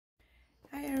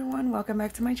everyone, welcome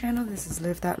back to my channel. This is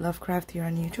Live.lovecraft here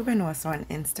on YouTube and also on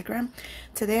Instagram.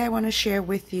 Today I want to share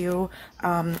with you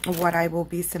what I will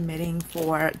be submitting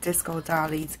for Disco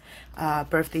Dolly's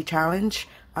birthday challenge.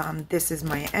 This is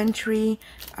my entry.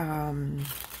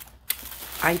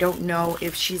 I don't know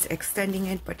if she's extending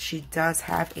it, but she does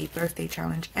have a birthday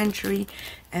challenge entry,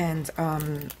 and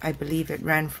I believe it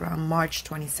ran from March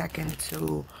 22nd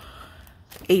to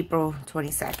April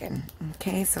 22nd.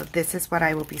 Okay, so this is what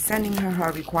I will be sending her.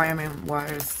 Her requirement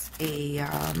was a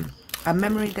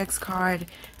memory dex card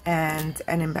and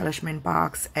an embellishment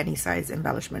box, any size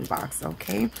embellishment box.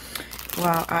 Okay,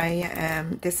 well,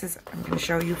 I'm going to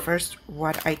show you first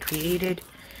what I created.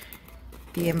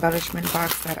 The embellishment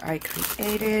box that I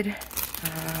created,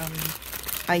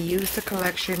 I used the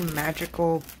collection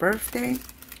Magical Birthday,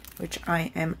 which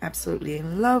I am absolutely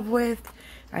in love with.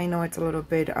 I know it's a little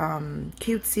bit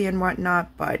cutesy and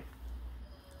whatnot, but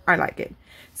I like it.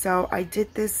 So I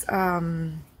did this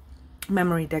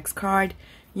memory dex card,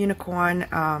 unicorn.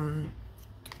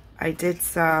 I did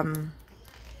some,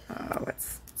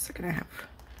 what's gonna have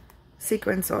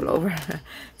sequins all over.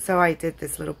 So I did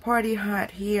this little party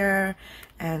hat here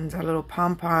and a little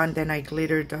pom-pom. Then I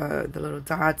glittered the little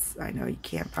dots. I know you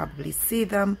can't probably see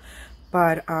them,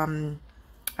 but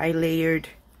I layered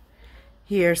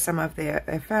here some of the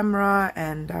ephemera,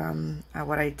 and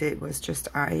what I did was just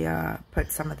I put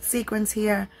some of the sequins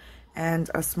here and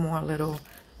a small little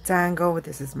dangle.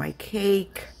 This is my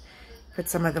cake. Put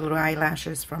some of the little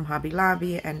eyelashes from Hobby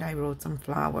Lobby, and I wrote some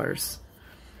flowers.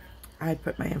 I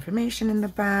put my information in the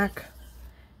back,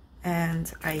 and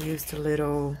I used a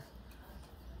little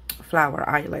flower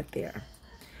eyelet there.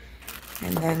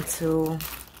 And then one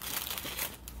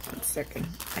second,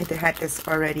 I had this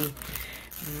already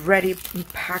ready and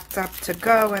packed up to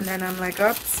go, and then I'm like,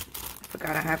 oops,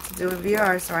 forgot I have to do a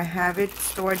VR. So I have it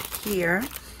stored here,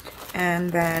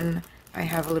 and then I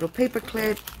have a little paper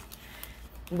clip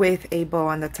with a bow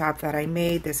on the top that I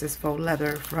made. This is faux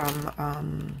leather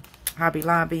from Hobby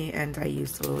Lobby, and I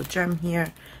used a little gem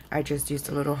here. I just used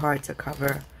a little heart to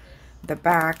cover the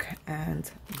back,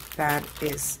 and that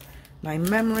is my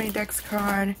memory dex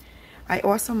card. I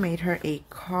also made her a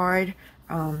card.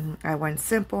 I went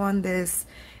simple on this.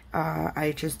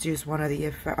 I just used one of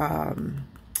the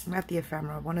not the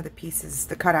ephemera, one of the pieces,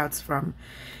 the cutouts from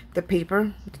the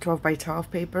paper, the 12 by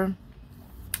 12 paper,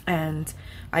 and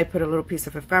I put a little piece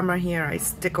of ephemera here. I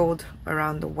stickled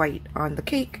around the white on the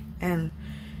cake and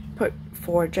put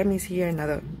 4 gemmies here,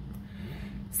 another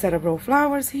set of roll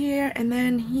flowers here, and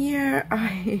then here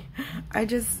I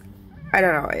don't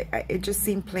know, it just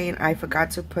seemed plain. I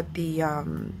forgot to put the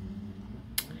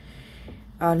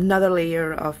another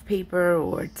layer of paper,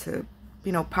 or to,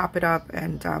 you know, pop it up,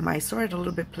 and I saw it a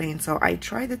little bit plain, so I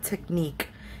tried the technique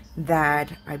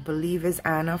that I believe is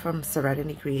Anna from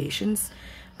Serenity Creations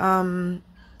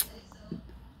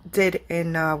did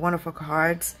in one of her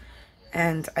cards,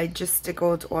 and I just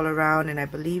stickled all around. And I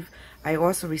believe I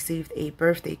also received a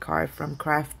birthday card from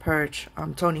Craft Perch,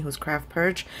 Tony, who's Craft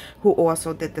Perch, who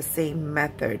also did the same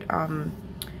method.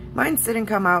 Mine didn't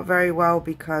come out very well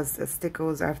because the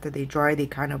stickles, after they dry, they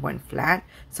kind of went flat,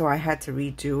 so I had to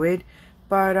redo it,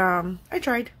 but I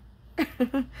tried.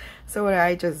 So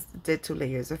I just did 2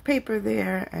 layers of paper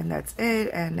there, and that's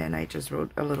it. And then I just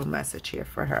wrote a little message here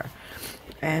for her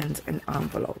and an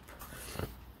envelope.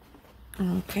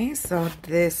 Okay, so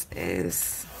this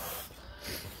is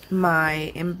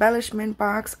my embellishment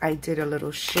box. I did a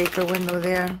little shaker window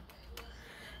there.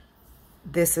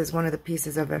 This is one of the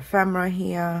pieces of ephemera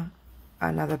here,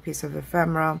 another piece of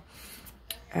ephemera,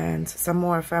 and some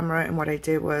more ephemera. And what I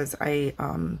did was I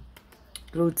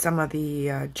glued some of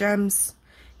the gems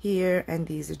here, and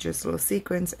these are just little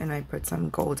sequins, and I put some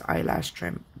gold eyelash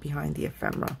trim behind the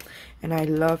ephemera. And I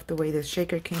love the way this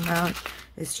shaker came out.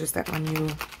 It's just that when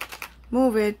you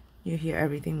move it, you hear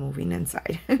everything moving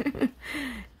inside.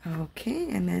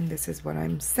 Okay, and then this is what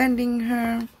I'm sending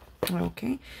her.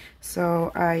 Okay,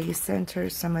 so I sent her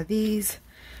some of these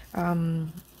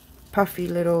puffy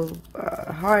little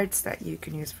hearts that you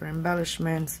can use for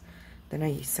embellishments. Then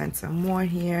I sent some more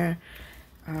here.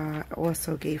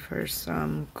 Also gave her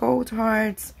some gold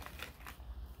hearts,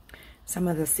 some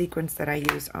of the sequins that I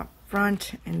use up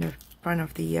front. In the front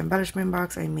of the embellishment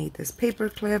box, I made this paper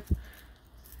clip.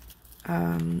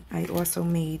 I also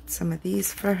made some of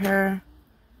these for her.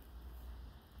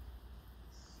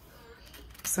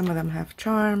 Some of them have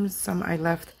charms, some I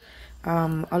left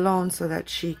alone so that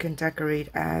she can decorate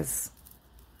as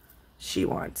she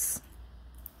wants.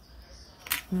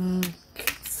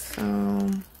 Okay, so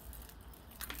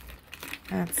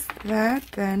that's that.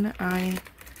 Then I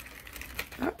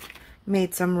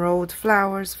Made some rolled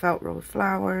flowers, felt rolled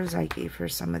flowers. I gave her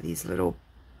some of these little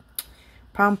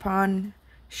pom-pom.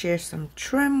 Share some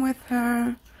trim with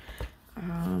her.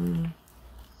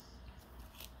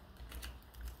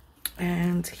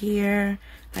 And here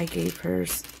I gave her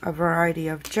a variety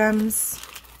of gems.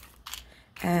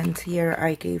 And here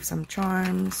I gave some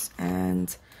charms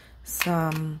and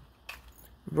some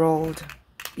rolled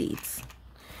beads.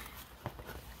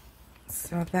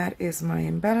 So that is my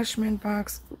embellishment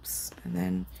box. Oops. And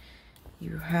then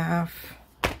you have,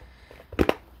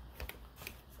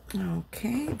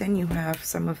 okay, then you have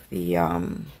some of the, oh,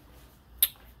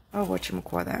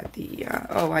 whatchamacallit, the,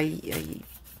 I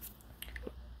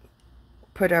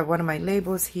put one of my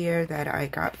labels here that I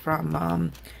got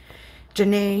from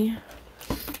Janae.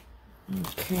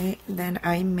 Okay, then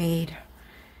I made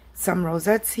some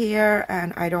rosettes here,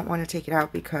 and I don't want to take it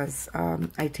out because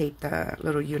I taped the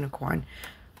little unicorn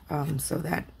so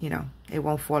that, you know, it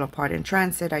won't fall apart in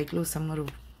transit. I glued some little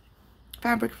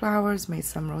fabric flowers, made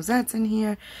some rosettes in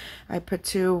here. I put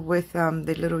two with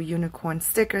the little unicorn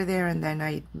sticker there, and then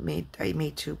I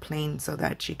made two plain so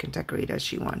that she can decorate as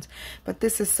she wants. But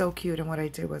this is so cute, and what I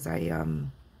did was I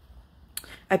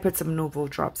put some Nouveau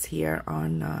drops here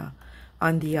on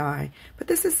the eye. But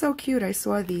this is so cute. I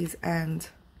saw these and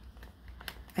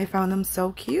I found them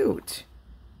so cute.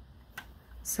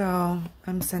 So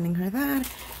I'm sending her that.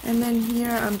 And then here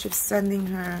I'm just sending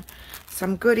her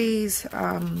some goodies.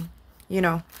 You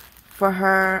know, for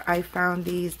her, I found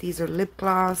these. These are lip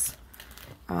gloss.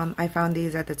 I found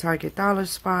these at the Target dollar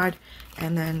spot.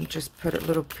 And then just put a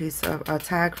little piece of a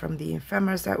tag from the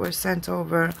ephemeras that were sent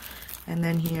over. And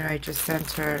then here I just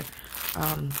sent her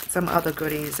some other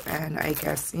goodies. And I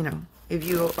guess, you know, if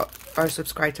you are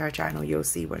subscribed to our channel, you'll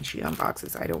see when she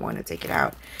unboxes. I don't want to take it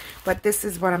out. But this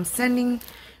is what I'm sending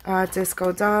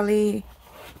Disco Dolly.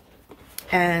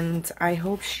 And I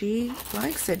hope she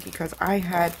likes it because I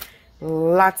had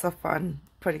lots of fun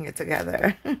putting it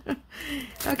together.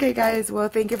 Okay, guys. Well,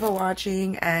 thank you for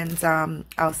watching. And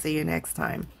I'll see you next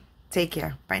time. Take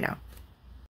care. Bye now.